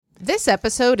This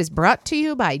episode is brought to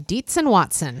you by Dietz &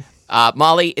 Watson.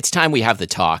 Molly, it's time we have the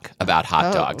talk about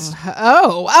hot dogs.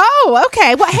 Oh,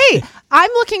 okay. Well, hey, I'm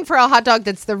looking for a hot dog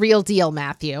that's the real deal,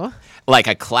 Matthew. Like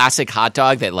a classic hot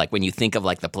dog that, like, when you think of,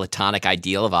 like, the platonic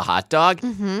ideal of a hot dog,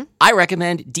 I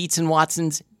recommend Dietz &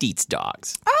 Watson's Dietz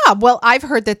Dogs. Well, I've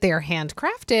heard that they're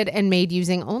handcrafted and made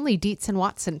using only Dietz &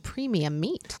 Watson premium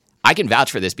meat. I can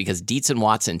vouch for this because Dietz &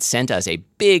 Watson sent us a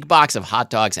big box of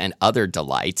hot dogs and other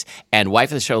delights. And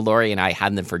wife of the show, Lori, and I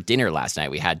had them for dinner last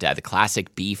night. We had the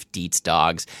classic beef Dietz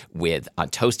dogs with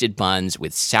toasted buns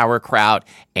with sauerkraut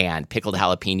and pickled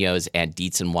jalapenos and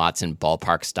Dietz & Watson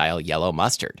ballpark-style yellow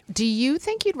mustard. Do you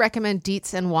think you'd recommend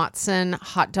Dietz & Watson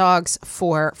hot dogs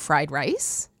for fried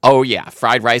rice? Oh, yeah.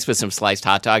 Fried rice with some sliced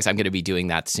hot dogs. I'm going to be doing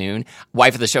that soon.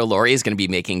 Wife of the show, Lori, is going to be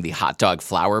making the hot dog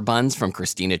flour buns from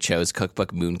Christina Cho's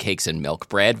cookbook, Mooncakes and Milk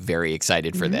Bread. Very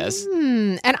excited for this.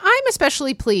 And I'm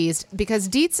especially pleased because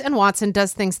Dietz & Watson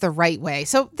does things the right way.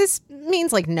 So this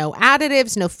means like no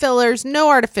additives, no fillers, no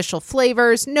artificial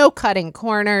flavors, no cutting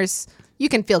corners. You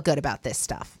can feel good about this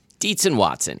stuff. Dietz &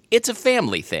 Watson. It's a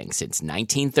family thing since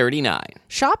 1939.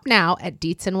 Shop now at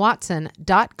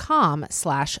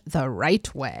DietzandWatson.com/the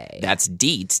right way. That's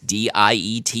Dietz,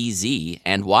 D-I-E-T-Z,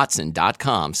 and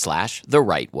Watson.com/the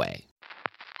right way.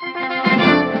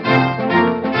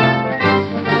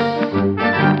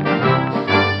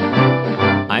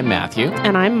 I'm Matthew.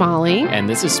 And I'm Molly. And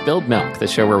this is Spilled Milk, the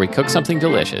show where we cook something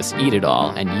delicious, eat it all,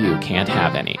 and you can't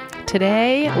have any.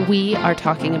 Today, we are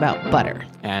talking about butter.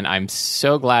 And I'm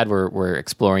so glad we're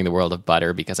exploring the world of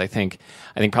butter because I think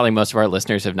probably most of our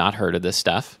listeners have not heard of this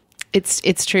stuff.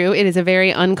 It's true. It is a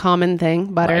very uncommon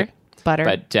thing, butter. Right. Butter.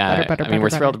 But Butter, we're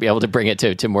thrilled to be able to bring it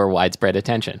to more widespread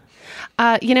attention.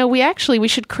 We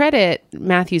should credit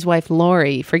Matthew's wife,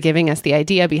 Lori, for giving us the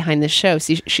idea behind this show.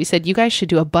 She said, you guys should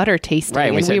do a butter tasting.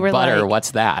 Right, we said, were butter, like,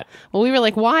 what's that? Well, we were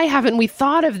like, why haven't we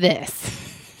thought of this?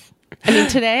 I mean,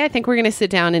 today I think we're going to sit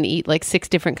down and eat like 6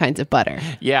 different kinds of butter.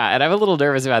 Yeah, and I'm a little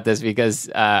nervous about this because,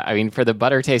 for the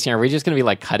butter tasting, are we just going to be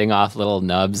like cutting off little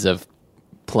nubs of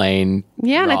plain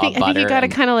Yeah, and raw I think you got to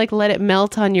kind of like let it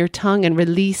melt on your tongue and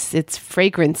release its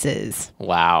fragrances.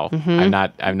 Wow,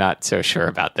 I'm not so sure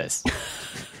about this.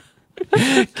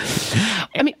 I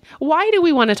mean, why do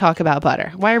we want to talk about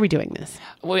butter? Why are we doing this?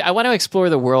 Well, I want to explore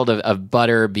the world of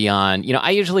butter beyond, I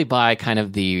usually buy kind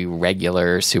of the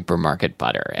regular supermarket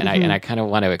butter, and I kind of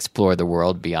want to explore the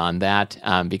world beyond that,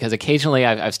 because occasionally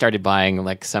I've started buying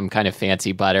like some kind of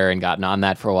fancy butter and gotten on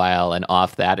that for a while and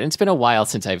off that, and it's been a while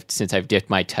since I've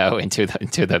dipped my toe into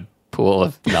the pool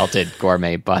of melted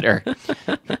gourmet butter.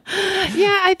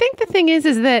 Yeah, I think the thing is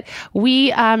that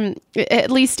we,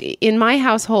 at least in my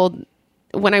household,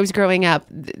 when I was growing up,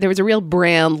 there was a real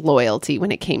brand loyalty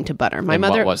when it came to butter.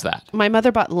 What was that? My mother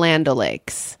bought Land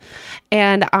O'Lakes.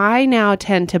 And I now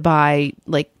tend to buy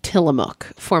like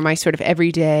Tillamook for my sort of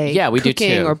everyday we do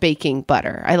cooking too. or baking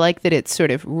butter. I like that it's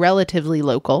sort of relatively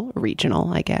local,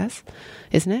 regional, I guess.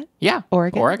 Isn't it? Yeah.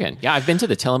 Oregon. Yeah, I've been to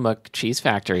the Tillamook cheese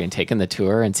factory and taken the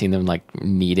tour and seen them like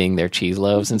kneading their cheese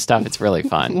loaves and stuff. It's really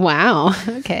fun. Wow.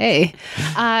 Okay.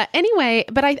 Anyway,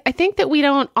 but I think that we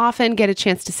don't often get a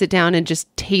chance to sit down and just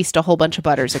taste a whole bunch of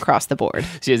butters across the board.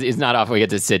 It's not often we get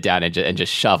to sit down and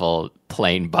just shovel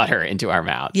plain butter into our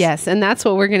mouths. Yes, and that's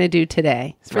what we're going to do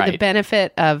today for the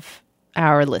benefit of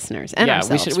our listeners and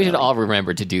ourselves. we should all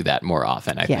remember to do that more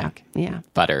often, I think. Yeah.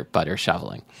 Butter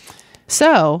shoveling.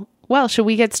 So, well, should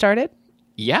we get started?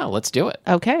 Yeah, let's do it.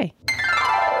 Okay.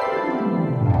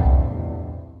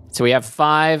 So we have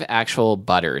 5 actual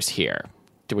butters here.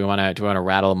 Do we want to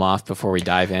rattle them off before we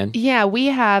dive in? Yeah, we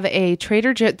have a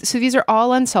Trader Joe's. So these are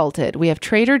all unsalted. We have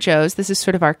Trader Joe's. This is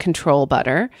sort of our control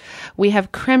butter. We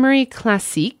have Crèmerie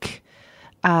Classique.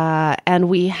 And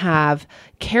we have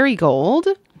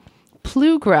Kerrygold,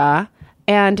 Plugra,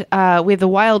 and we have the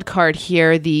wild card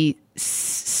here, the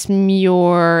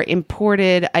Smør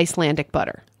imported Icelandic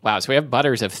butter. Wow, so we have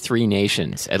butters of 3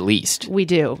 nations, at least. We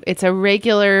do. It's a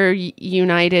regular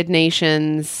United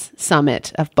Nations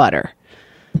summit of butter.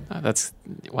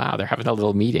 Wow, they're having a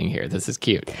little meeting here. This is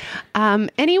cute.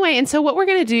 Anyway, and so what we're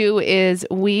going to do is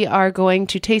we are going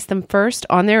to taste them first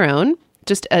on their own,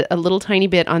 just a little tiny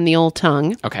bit on the old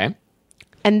tongue. Okay.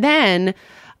 And then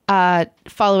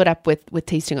follow it up with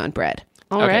tasting on bread.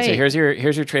 All right. So here's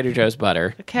your Trader Joe's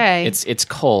butter. Okay. It's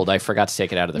cold. I forgot to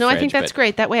take it out of the fridge. No, I think that's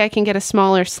great. That way I can get a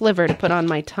smaller sliver to put on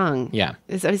my tongue. Yeah.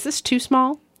 Is this too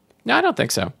small? No, I don't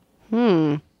think so.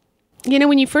 When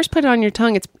you first put it on your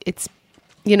tongue, it's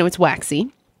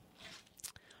waxy.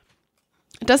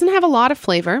 It doesn't have a lot of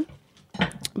flavor,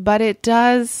 but it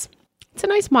does. It's a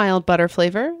nice mild butter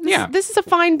flavor. This is a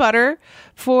fine butter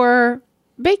for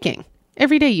baking,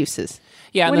 everyday uses.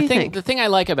 Yeah, What and do you think? the thing I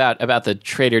like about the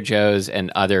Trader Joe's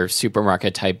and other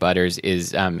supermarket type butters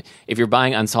is if you're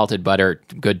buying unsalted butter,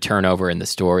 good turnover in the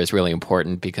store is really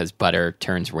important because butter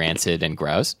turns rancid and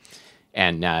gross.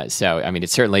 And so, I mean,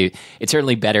 it's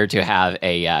certainly better to have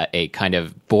a kind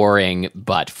of boring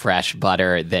but fresh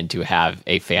butter than to have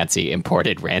a fancy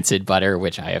imported rancid butter,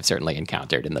 which I have certainly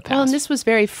encountered in the past. Well, and this was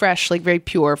very fresh, like very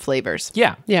pure flavors.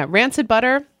 Yeah. Yeah. Rancid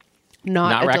butter,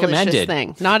 not a recommended. delicious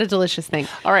thing. Not a delicious thing.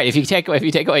 All right, if you take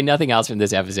away nothing else from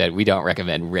this episode, we don't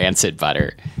recommend rancid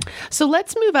butter, So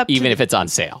let's move up. even if it's on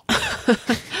sale.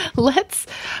 Let's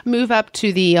move up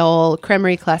to the old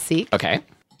Crèmerie Classique. Okay.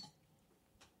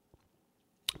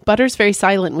 Butter's very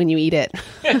silent when you eat it.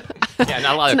 Yeah,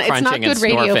 not a lot of crunching It's not and good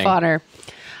radio snorfing. fodder.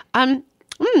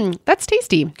 That's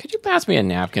tasty. Could you pass me a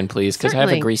napkin, please? Because I have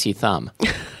a Certainly. greasy thumb.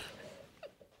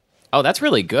 Oh, that's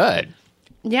really good.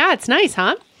 Yeah, it's nice,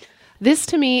 huh? This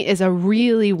to me is a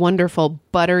really wonderful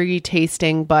buttery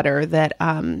tasting butter that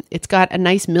it's got a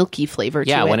nice milky flavor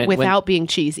Yeah, to it without being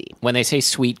cheesy. When they say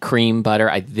sweet cream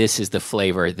butter, this is the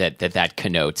flavor that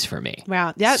connotes for me.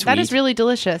 Wow. Yeah, that is Sweet really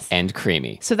delicious. and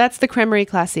creamy. So that's the Crèmerie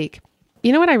Classique.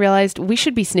 You know what I realized? We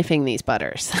should be sniffing these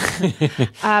butters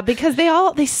because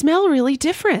they smell really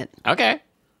different. Okay.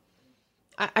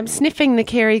 I'm sniffing the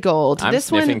Kerrygold. I'm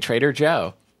sniffing Trader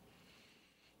Joe.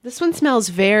 This one smells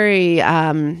very.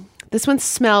 This one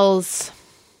smells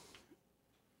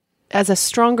as a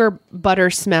stronger butter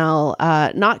smell,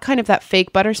 not kind of that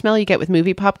fake butter smell you get with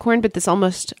movie popcorn, but it's a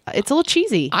little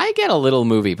cheesy. I get a little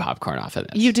movie popcorn off of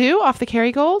this. You do off the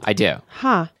Kerrygold? I do.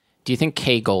 Huh. Do you think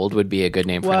K Gold would be a good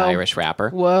name for an Whoa. Irish rapper?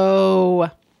 Whoa.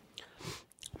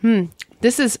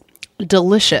 This is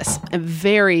delicious and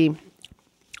very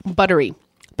buttery,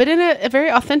 but in a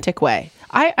very authentic way.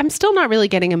 I'm still not really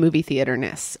getting a movie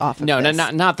theater-ness off of No, this.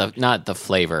 not the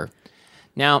flavor.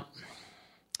 Now,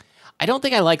 I don't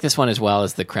think I like this one as well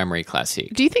as the Crèmerie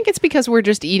Classique. Do you think it's because we're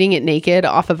just eating it naked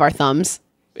off of our thumbs?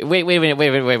 Wait.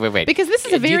 Because this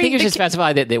is a Do you very... think you should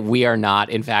specify that we are not,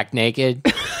 in fact, naked?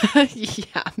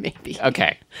 Yeah, maybe.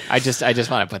 Okay. I just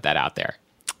want to put that out there.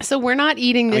 So we're not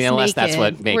eating this Unless naked. that's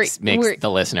what makes the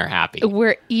listener happy.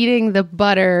 We're eating the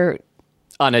butter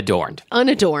Unadorned.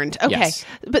 unadorned. Okay. Yes.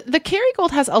 But the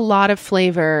Kerrygold has a lot of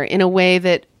flavor in a way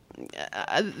that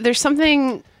there's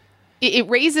something... It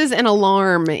raises an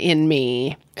alarm in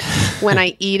me when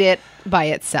I eat it by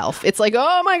itself. It's like,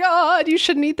 oh my God, you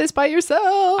shouldn't eat this by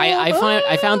yourself.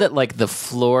 I found that like the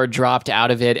floor dropped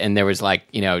out of it and there was like,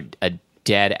 a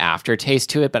dead aftertaste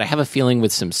to it, but I have a feeling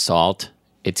with some salt,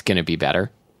 it's going to be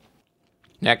better.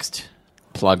 Next,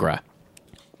 Plugra.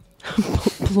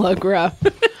 Plugra.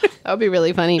 That would be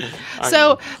really funny.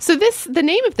 So the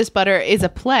name of this butter is a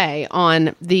play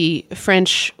on the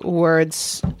French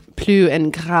words plus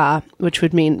and gras, which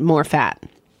would mean more fat.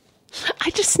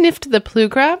 I just sniffed the plus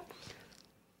gras,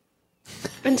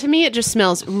 and to me it just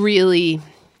smells really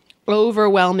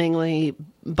overwhelmingly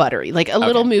buttery, like a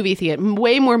little movie theater,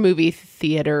 way more movie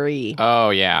theater-y. Oh,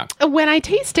 yeah. When I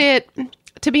taste it,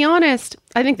 to be honest,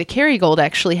 I think the Kerrygold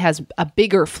actually has a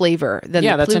bigger flavor than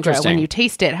the that's Plugra interesting. when you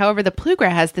taste it. However, the Plugra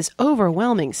has this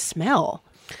overwhelming smell.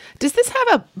 Does this have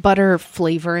a butter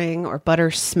flavoring or butter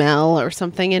smell or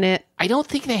something in it? I don't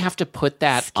think they have to put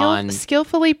that on...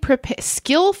 Skillfully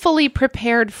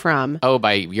prepared from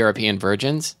by European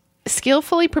virgins?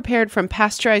 skillfully prepared from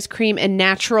pasteurized cream and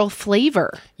natural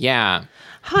flavor. Yeah.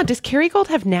 Huh, does Kerrygold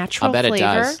have natural I'll bet it flavor?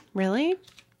 does. Really?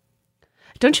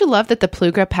 Don't you love that the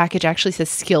Plugra package actually says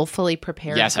skillfully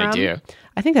prepared Yes, I from? do.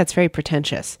 I think that's very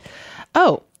pretentious.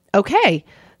 Oh, okay.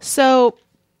 So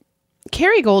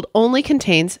Kerrygold only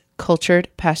contains cultured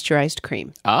pasteurized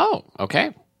cream. Oh,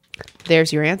 okay.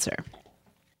 There's your answer.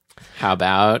 How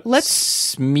about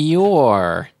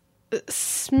Smeor?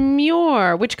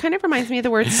 Smear, which kind of reminds me of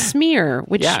the word smear,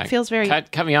 which Yeah. feels very...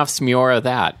 Cut me off Smeor of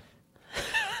that.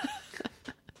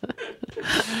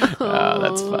 Oh,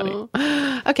 that's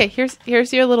funny. Okay, here's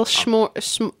your little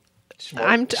Smorgasbord?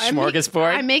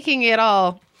 I'm making it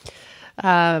all.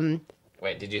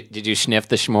 Wait, did you sniff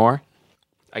the schmore?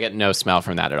 I get no smell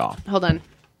from that at all. Hold on.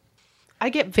 I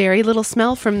get very little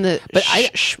smell from the But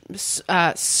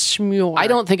smure. I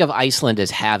don't think of Iceland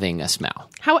as having a smell.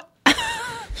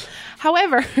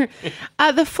 However,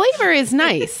 the flavor is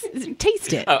nice.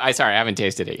 Taste it. Oh, I haven't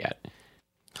tasted it yet.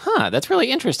 Huh, that's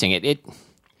really interesting.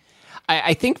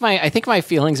 I think my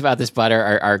feelings about this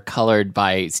butter are colored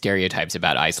by stereotypes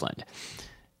about Iceland.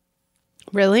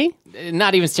 Really?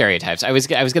 Not even stereotypes. I was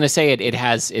going to say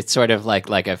it's sort of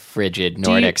like a frigid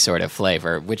Nordic sort of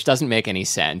flavor, which doesn't make any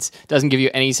sense. Doesn't give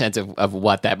you any sense of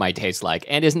what that might taste like,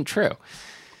 and isn't true.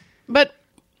 But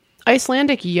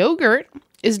Icelandic yogurt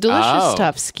is delicious Oh.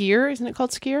 stuff. Skyr, isn't it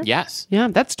called skyr? Yes. Yeah,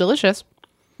 that's delicious.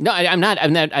 No, I'm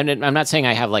not saying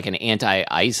I have like an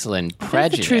anti-Iceland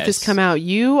prejudice. The truth has come out.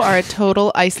 You are a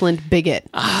total Iceland bigot.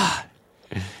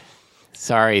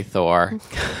 Sorry, Thor.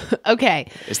 Okay.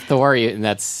 It's Thor, and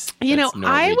that's I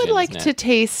Norwegian, would like isn't to it?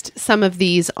 taste some of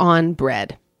these on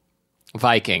bread.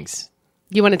 Vikings.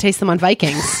 You want to taste them on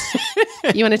Vikings?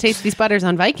 You want to taste these butters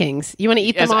on Vikings? You want to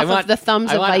eat them off of the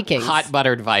thumbs I of want Vikings? hot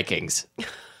buttered Vikings.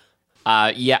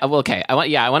 Yeah. Well, okay. I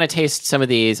want to taste some of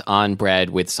these on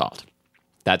bread with salt.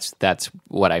 That's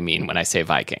what I mean when I say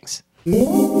Vikings.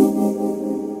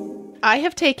 I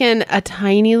have taken a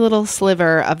tiny little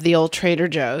sliver of the old Trader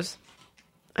Joe's.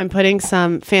 I'm putting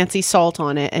some fancy salt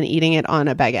on it and eating it on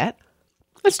a baguette.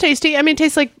 It's tasty. I mean, it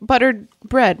tastes like buttered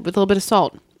bread with a little bit of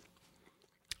salt.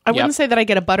 I wouldn't say that I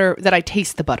get a butter, that I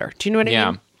taste the butter. Do you know what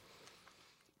I mean?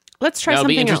 Let's try It'll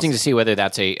something be interesting else. to see whether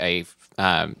that's a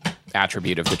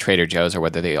attribute of the Trader Joe's or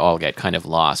whether they all get kind of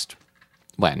lost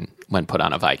when put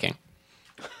on a Viking.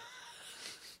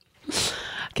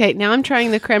 Okay, now I'm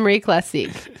trying the Crèmerie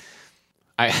Classique.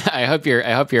 I hope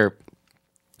you're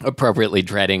appropriately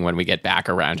dreading when we get back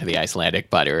around to the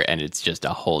Icelandic butter and it's just a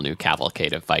whole new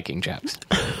cavalcade of Viking jokes.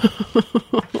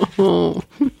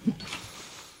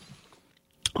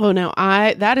 Oh no,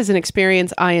 that is an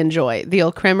experience I enjoy. The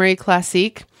old Crèmerie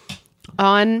Classique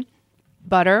on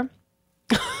butter.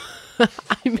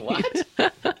 What?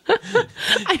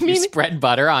 I You mean, spread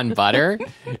butter on butter?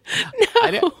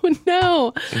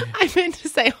 no, I meant to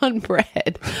say on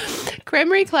bread.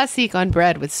 Crèmerie Classique on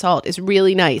bread with salt is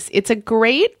really nice. It's a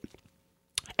great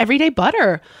everyday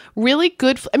butter. Really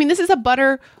good. I mean, this is a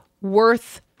butter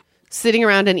worth sitting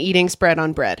around and eating spread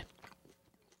on bread,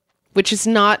 which is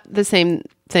not the same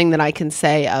thing that I can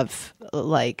say of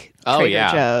like Trader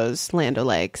Joe's, Land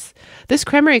O'Lakes. This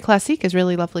Crèmerie Classique is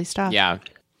really lovely stuff. Yeah.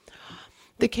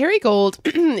 The Kerrygold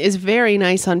is very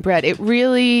nice on bread. It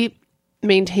really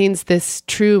maintains this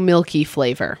true milky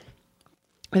flavor.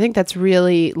 I think that's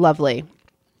really lovely.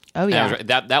 Oh yeah,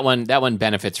 That one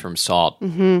benefits from salt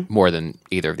more than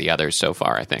either of the others so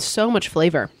far, I think. so much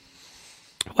flavor.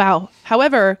 Wow.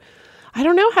 However, I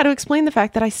don't know how to explain the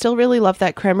fact that I still really love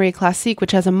that Crèmerie Classique,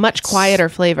 which has a much quieter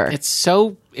flavor. It's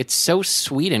so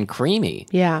sweet and creamy.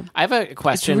 Yeah. I have a It's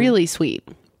question. really sweet.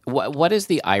 What is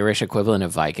the Irish equivalent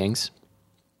of Vikings?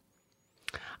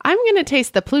 I'm going to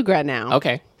taste the Plugra now.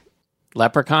 Okay.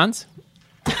 Leprechauns?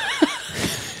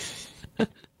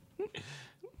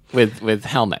 with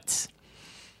helmets.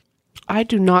 I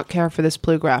do not care for this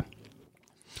Plugra.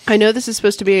 I know this is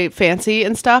supposed to be fancy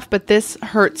and stuff, but this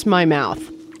hurts my mouth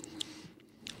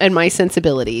and my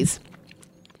sensibilities.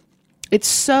 It's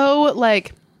so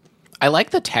like, I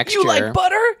like the texture. you like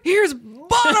butter? Here's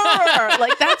butter.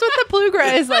 Like that's what the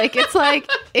Plugra is like. It's like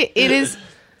it is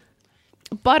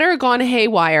butter gone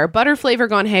haywire, butter flavor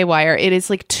gone haywire. It is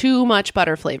like too much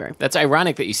butter flavor. That's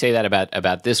ironic that you say that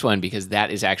about this one because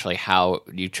that is actually how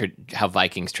how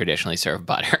Vikings traditionally serve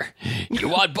butter. You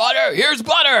want butter? Here's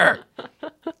butter.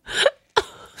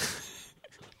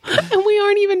 And we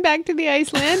aren't even back to the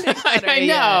Icelandic butter I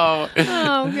yet. know.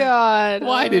 Oh God.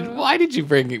 Why did you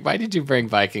bring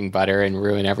Viking butter and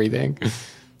ruin everything?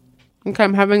 Okay,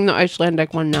 I'm having the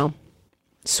Icelandic one now.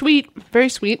 Sweet, very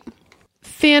sweet.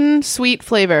 Thin, sweet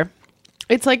flavor.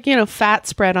 It's like, fat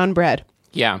spread on bread.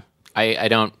 Yeah, I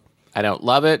don't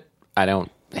love it. I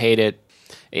don't hate it.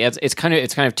 It's kind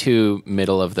of too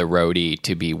middle of the roady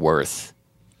to be worth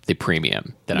the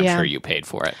premium that I'm sure you paid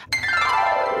for it.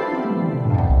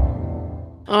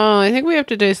 Oh, I think we have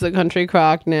to taste the country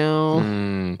crock now.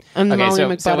 And the Molly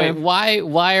McButter. So wait,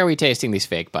 why are we tasting these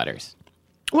fake butters?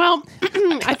 Well,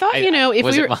 I thought, if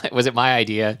we were... Was it my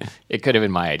idea? It could have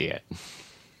been my idea.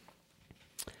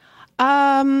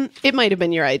 It might have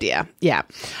been your idea. Yeah.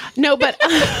 No, but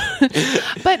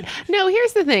but no,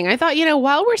 here's the thing. I thought,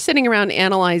 while we're sitting around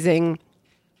analyzing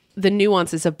the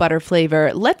nuances of butter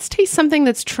flavor, let's taste something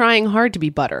that's trying hard to be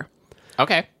butter.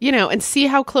 Okay. And see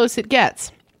how close it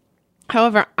gets.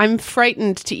 However, I'm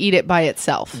frightened to eat it by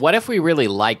itself. What if we really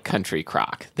like country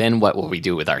crock? Then what will we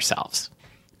do with ourselves?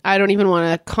 I don't even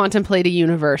want to contemplate a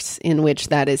universe in which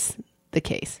that is the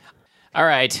case. All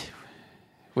right.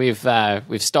 We've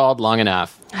stalled long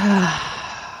enough.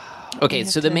 Okay,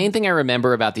 so the main thing I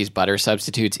remember about these butter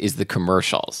substitutes is the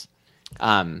commercials.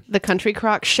 The country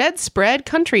crock, shed spread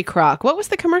country crock. What was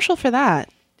the commercial for that?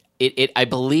 I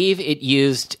believe it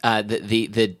used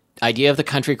the idea of the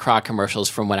country crock commercials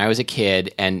from when I was a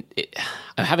kid, and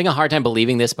I'm having a hard time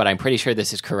believing this, but I'm pretty sure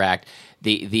this is correct.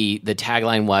 The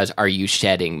tagline was, "Are you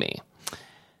shedding me?"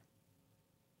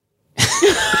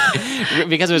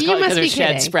 because it was You called, must because it be was shed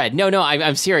kidding. spread. No,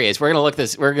 I'm serious. We're gonna look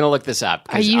this up.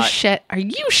 Are you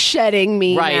shedding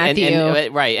me, Right, Matthew?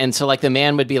 and right, and so like the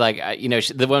man would be like,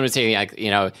 the woman would say, like,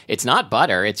 it's not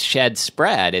butter, it's shed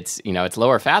spread. It's it's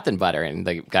lower fat than butter, and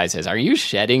the guy says, "Are you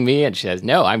shedding me?" And she says,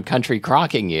 "No, I'm country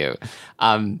crocking you."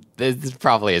 This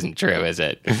probably isn't true, is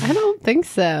it? I don't think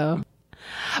so.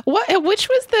 Which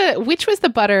was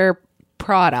the butter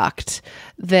product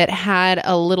that had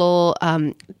a little?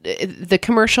 The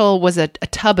commercial was a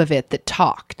tub of it that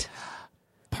talked.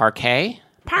 Parquet.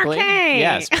 I believe? Parquet.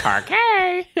 Yes,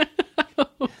 parquet.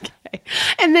 Okay.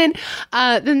 And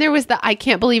then there was the I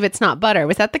can't believe it's not butter.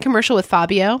 Was that the commercial with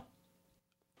Fabio?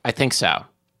 I think so.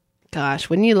 Gosh,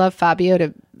 wouldn't you love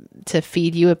Fabio to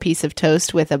feed you a piece of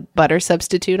toast with a butter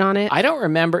substitute on it? I don't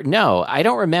remember. No, I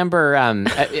don't remember.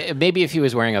 Maybe if he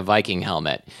was wearing a Viking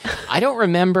helmet. I don't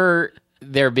remember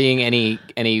there being any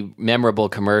memorable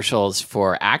commercials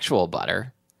for actual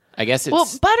butter. I guess it's... Well,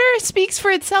 butter speaks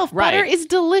for itself. Right. Butter is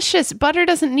delicious. Butter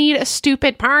doesn't need a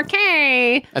stupid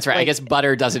parquet. That's right. I guess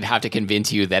butter doesn't have to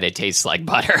convince you that it tastes like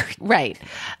butter. Right.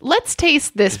 Let's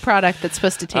taste this product that's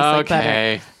supposed to taste like butter.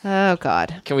 Okay. Oh,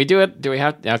 God. Can we do it? Do we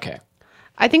have... Okay.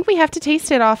 I think we have to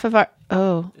taste it off of our...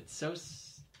 Oh, It's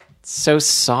so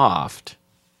soft.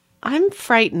 I'm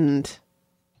frightened.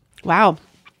 Wow.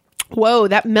 Whoa,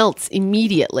 that melts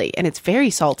immediately, and it's very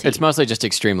salty. It's mostly just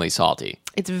extremely salty.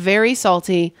 It's very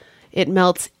salty. It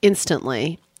melts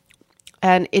instantly,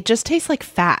 and it just tastes like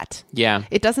fat. Yeah.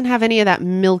 It doesn't have any of that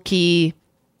milky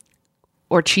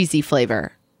or cheesy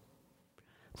flavor.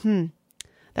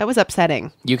 That was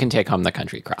upsetting. You can take home the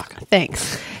country crock.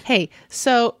 Thanks. Hey,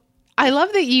 so I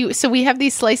love that so we have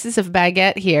these slices of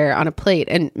baguette here on a plate,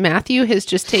 and Matthew has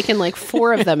just taken like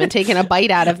 4 of them and taken a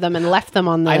bite out of them and left them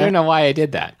on the... I don't know why I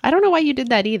did that. I don't know why you did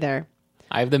that either.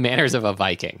 I have the manners of a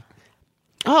Viking.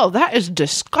 Oh, that is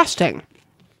disgusting.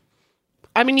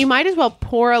 I mean, you might as well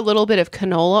pour a little bit of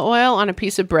canola oil on a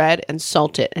piece of bread and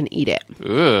salt it and eat it.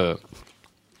 Ooh.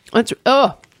 It's,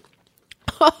 oh,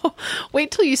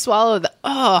 wait till you swallow the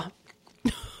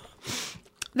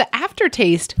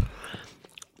aftertaste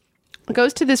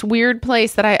goes to this weird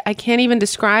place that I can't even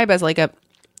describe as like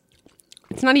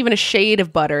it's not even a shade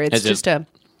of butter. It's just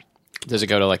Does it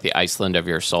go to like the Iceland of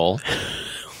your soul?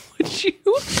 would you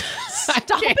stop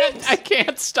it? I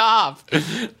can't stop.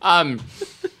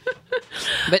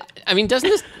 But I mean, doesn't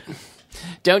this?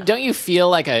 Don't you feel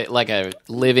like a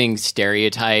living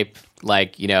stereotype?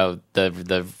 Like,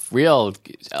 the real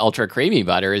ultra creamy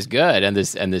butter is good, and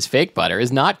this fake butter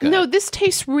is not good. No, this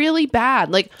tastes really bad.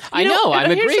 Like, I know,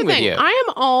 I'm here's agreeing the with thing. you.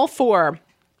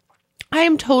 I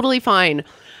am totally fine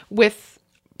with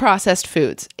processed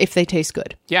foods if they taste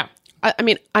good. Yeah. I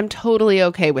mean, I'm totally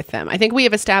okay with them. I think we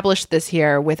have established this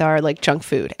here with our like junk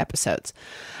food episodes.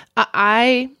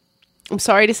 I'm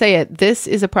sorry to say it. This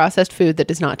is a processed food that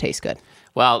does not taste good.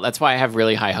 Well, that's why I have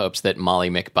really high hopes that Molly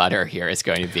McButter here is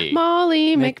going to be.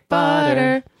 Molly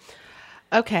McButter.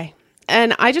 Okay.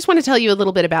 And I just want to tell you a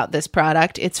little bit about this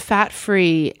product. It's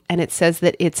fat-free, and it says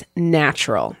that it's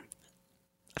natural.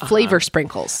 Flavor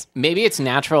sprinkles. Maybe it's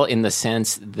natural in the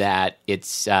sense that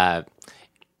it's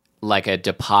like a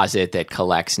deposit that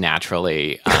collects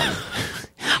naturally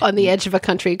On the edge of a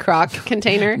country crock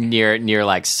container. near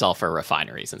like sulfur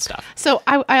refineries and stuff. So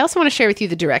I also want to share with you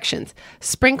the directions.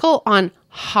 Sprinkle on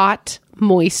hot,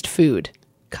 moist food.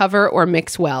 Cover or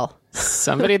mix well.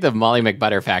 Somebody at the Molly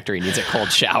McButter factory needs a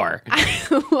cold shower.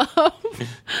 I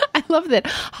love that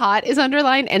hot is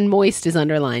underlined and moist is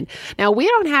underlined. Now, we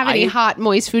don't have any hot,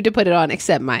 moist food to put it on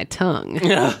except my tongue.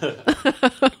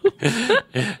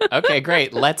 Okay,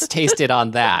 great. Let's taste it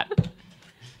on that.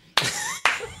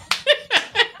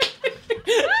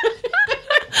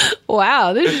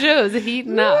 Wow, this show's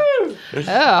heating up.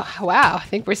 Oh, wow. I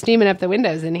think we're steaming up the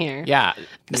windows in here. Yeah.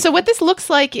 So what this looks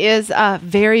like is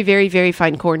very, very, very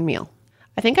fine cornmeal.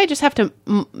 I think I just have to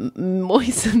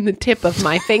moisten the tip of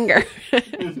my finger.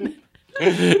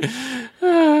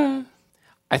 I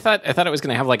thought it was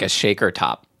going to have like a shaker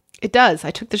top. It does.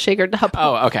 I took the shaker top.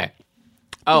 Oh, okay.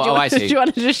 I see. Did you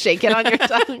want to just shake it on your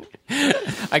tongue?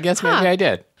 I guess maybe I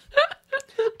did.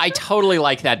 I totally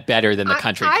like that better than the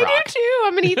country crock. I do too.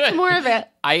 I'm going to eat some more of it.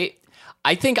 I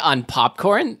think on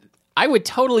popcorn, I would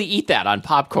totally eat that on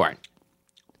popcorn.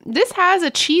 This has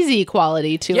a cheesy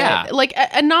quality to Yeah. it. Like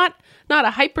not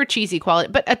a hyper cheesy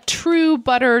quality, but a true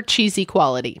butter cheesy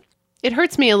quality. It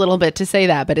hurts me a little bit to say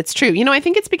that, but it's true. I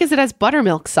think it's because it has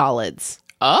buttermilk solids.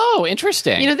 Oh,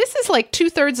 interesting. This is like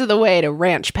 2/3 of the way to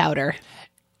ranch powder.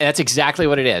 That's exactly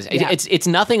what it is. Yeah. It's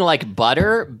nothing like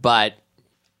butter, but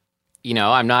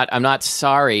I'm not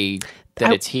sorry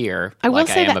that it's here. I will like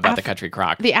say I am the about the country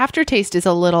crock. The aftertaste is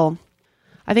a little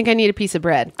I think I need a piece of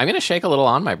bread. I'm going to shake a little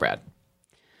on my bread.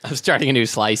 I'm starting a new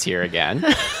slice here again.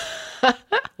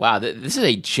 Wow, this is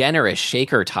a generous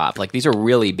shaker top. Like, these are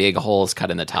really big holes cut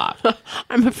in the top.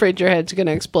 I'm afraid your head's going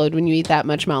to explode when you eat that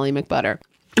much Molly McButter.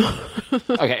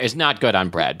 Okay, it's not good on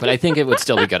bread, but I think it would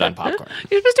still be good on popcorn.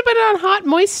 You're supposed to put it on hot,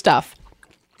 moist stuff.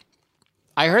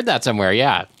 I heard that somewhere,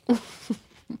 yeah.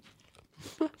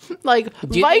 Like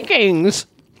Vikings.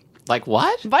 Like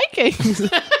what? Vikings.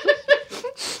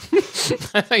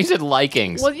 I thought you said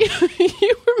likings. Well, you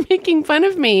were making fun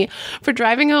of me for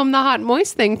driving home the hot,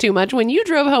 moist thing too much when you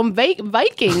drove home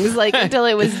Vikings like until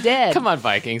it was dead. Come on,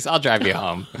 Vikings. I'll drive you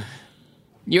home.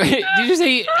 Did you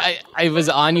say I was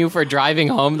on you for driving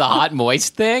home the hot,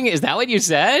 moist thing? Is that what you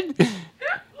said?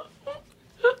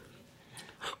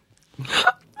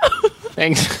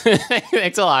 Thanks.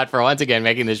 Thanks a lot for once again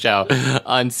making the show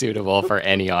unsuitable for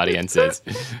any audiences.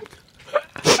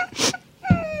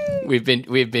 We've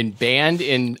been banned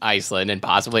in Iceland and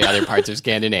possibly other parts of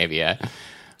Scandinavia.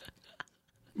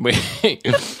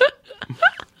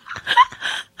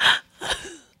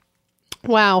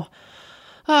 Wow.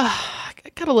 I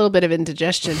got a little bit of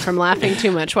indigestion from laughing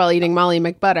too much while eating Molly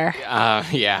McButter.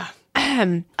 Yeah.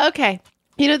 Okay.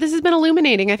 This has been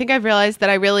illuminating. I think I've realized that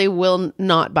I really will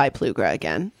not buy Plugra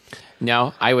again.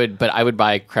 No, I would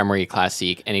buy Cremerie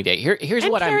Classique any day. Here's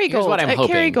what I'm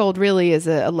hoping. Kerrygold really is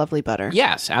a lovely butter.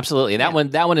 Yes, absolutely. That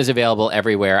one is available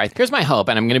everywhere. Here's my hope,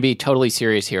 and I'm going to be totally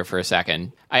serious here for a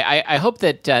second. I hope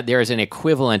that there is an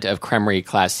equivalent of Cremerie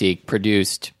Classique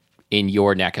produced in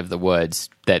your neck of the woods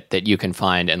that you can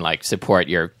find and like support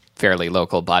your fairly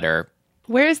local butter.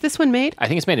 Where is this one made? I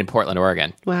think it's made in Portland,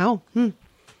 Oregon. Wow.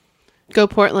 Go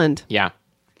Portland. Yeah.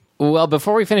 Well,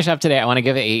 before we finish up today, I want to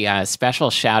give a special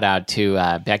shout out to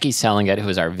Becky Sellingut, who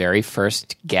was our very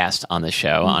first guest on the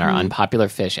show on our Unpopular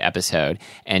Fish episode.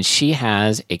 And she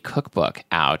has a cookbook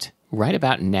out right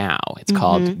about now. It's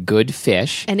called Good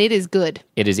Fish. And it is good.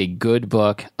 It is a good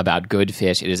book about good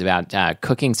fish. It is about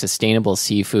cooking sustainable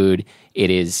seafood. It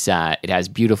has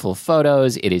beautiful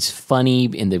photos. It is funny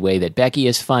in the way that Becky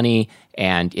is funny.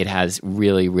 And it has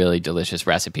really, really delicious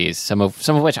recipes. Some of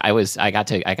which I got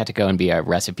to go and be a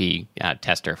recipe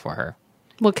tester for her.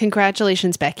 Well,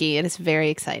 congratulations, Becky. It is very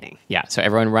exciting. Yeah. So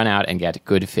everyone run out and get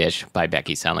Good Fish by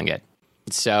Becky Sellingut.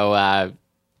 So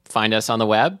find us on the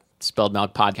web,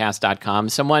 spilledmilkpodcast.com.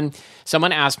 Someone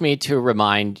asked me to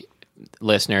remind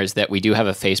listeners that we do have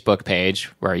a Facebook page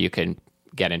where you can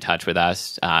get in touch with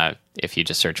us. If you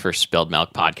just search for Spilled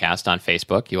Milk Podcast on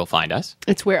Facebook, you will find us.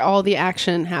 It's where all the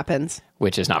action happens.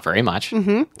 Which is not very much.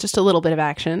 Just a little bit of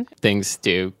action. Things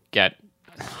do get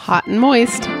hot and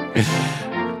moist.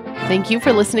 Thank you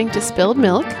for listening to Spilled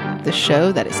Milk, the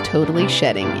show that is totally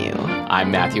shedding you.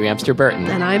 I'm Matthew Amster Burton.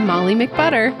 And I'm Molly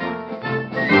McButter.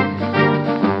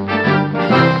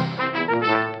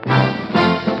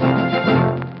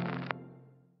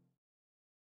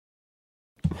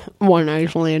 One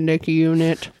Icelandic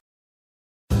unit.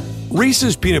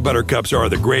 Reese's peanut butter cups are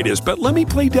the greatest, but let me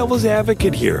play devil's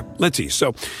advocate here. Let's see.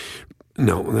 So,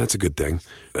 no, that's a good thing.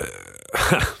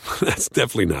 That's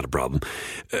definitely not a problem.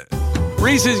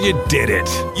 Reese's, you did it.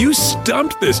 You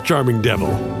stumped this charming devil.